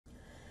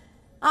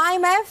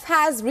IMF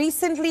has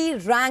recently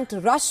ranked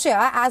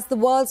Russia as the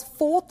world's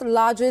fourth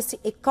largest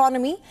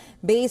economy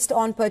based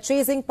on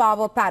purchasing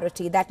power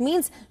parity. That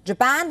means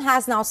Japan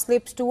has now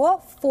slipped to a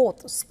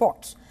fourth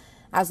spot.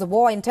 As the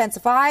war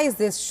intensifies,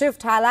 this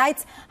shift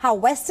highlights how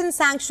Western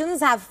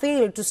sanctions have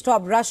failed to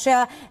stop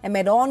Russia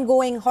amid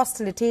ongoing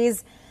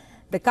hostilities.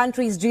 The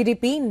country's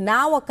GDP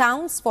now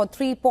accounts for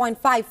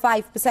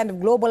 3.55% of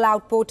global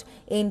output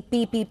in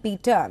PPP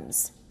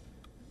terms.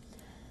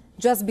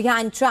 Just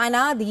behind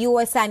China, the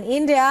US and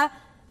India,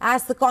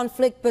 as the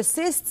conflict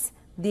persists,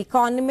 the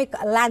economic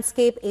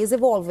landscape is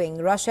evolving.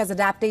 Russia's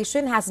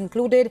adaptation has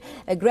included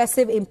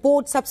aggressive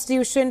import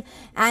substitution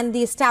and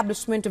the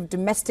establishment of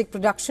domestic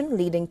production,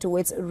 leading to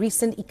its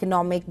recent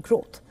economic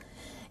growth.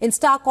 In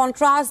stark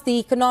contrast, the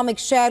economic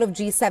share of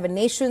G7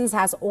 nations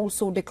has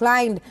also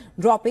declined,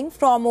 dropping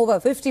from over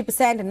 50%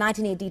 in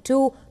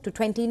 1982 to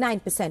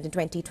 29% in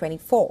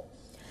 2024.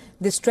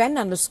 This trend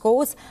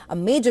underscores a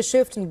major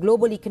shift in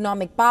global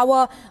economic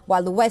power.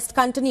 While the West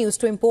continues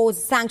to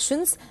impose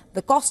sanctions,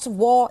 the cost of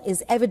war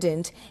is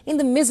evident in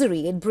the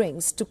misery it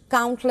brings to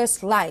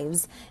countless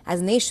lives.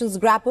 As nations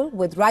grapple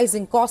with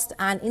rising cost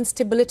and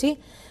instability,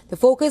 the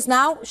focus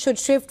now should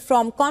shift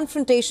from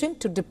confrontation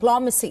to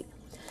diplomacy.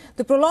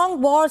 The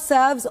prolonged war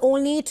serves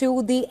only to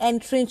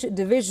entrench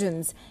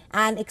divisions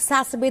and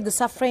exacerbate the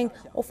suffering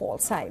of all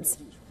sides.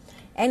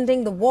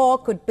 Ending the war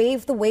could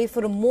pave the way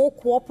for a more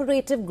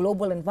cooperative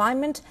global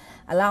environment,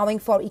 allowing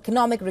for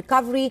economic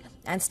recovery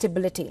and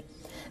stability.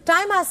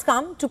 Time has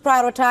come to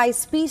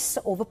prioritize peace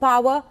over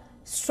power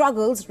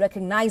struggles,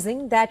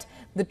 recognizing that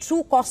the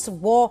true cost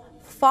of war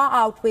far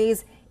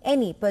outweighs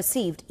any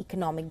perceived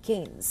economic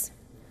gains.